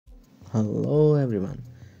Hello everyone,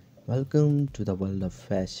 welcome to the world of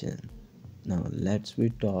fashion. Now let's we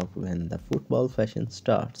talk when the football fashion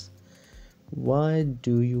starts. Why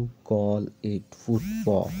do you call it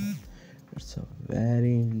football? It's a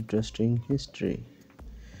very interesting history.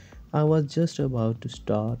 I was just about to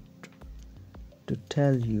start to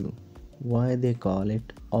tell you why they call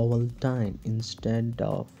it oval time instead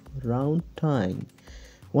of round time.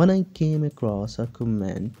 When I came across a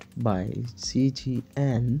comment by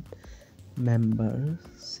CGN member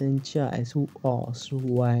Essentia who asked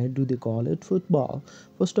why do they call it football.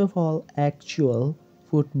 First of all, actual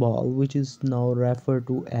football, which is now referred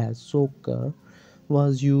to as soccer,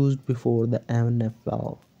 was used before the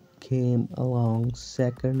NFL came along.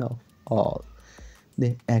 Second of all,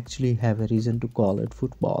 they actually have a reason to call it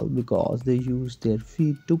football because they use their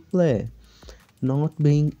feet to play. Not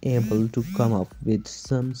being able to come up with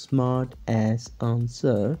some smart ass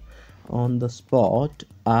answer on the spot,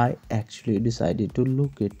 I actually decided to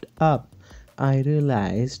look it up. I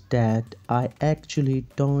realized that I actually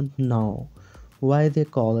don't know why they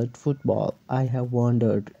call it football. I have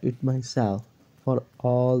wondered it myself for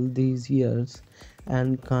all these years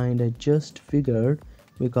and kinda just figured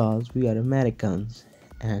because we are Americans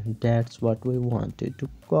and that's what we wanted to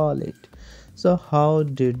call it. So, how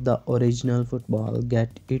did the original football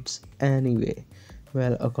get its anyway?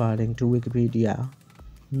 Well, according to Wikipedia,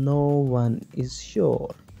 no one is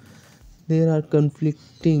sure. There are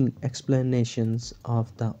conflicting explanations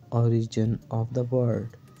of the origin of the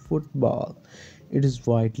word football. It is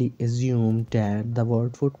widely assumed that the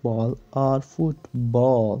word football or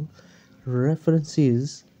football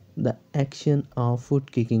references the action of foot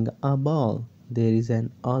kicking a ball. There is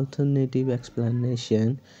an alternative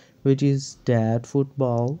explanation, which is that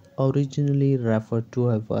football originally referred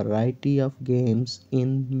to a variety of games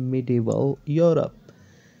in medieval Europe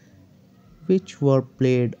which were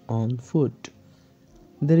played on foot.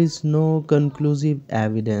 There is no conclusive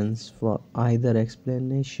evidence for either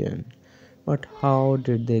explanation. But how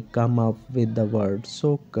did they come up with the word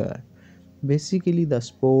soccer? Basically, the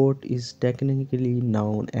sport is technically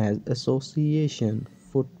known as association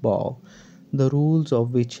football, the rules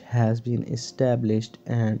of which has been established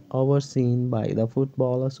and overseen by the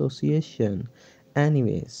Football Association.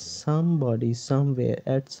 Anyway, somebody somewhere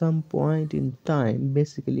at some point in time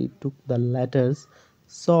basically took the letters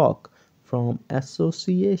sock from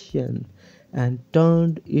association and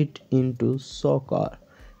turned it into soccer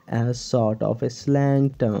as sort of a slang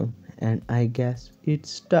term, and I guess it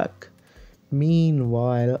stuck.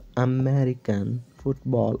 Meanwhile, American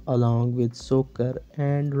football, along with soccer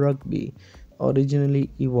and rugby, originally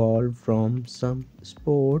evolved from some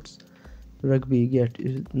sports. Rugby gets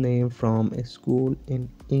its name from a school in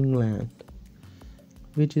England,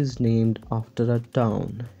 which is named after a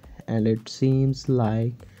town, and it seems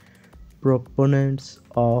like proponents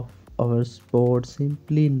of our sport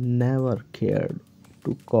simply never cared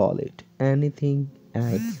to call it anything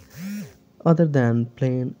else other than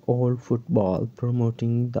plain old football,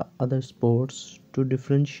 promoting the other sports to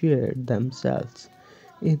differentiate themselves.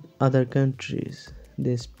 In other countries,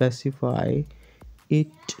 they specify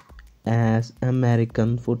it as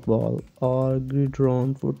American football or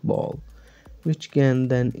gridiron football, which can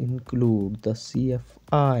then include the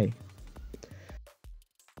CFI.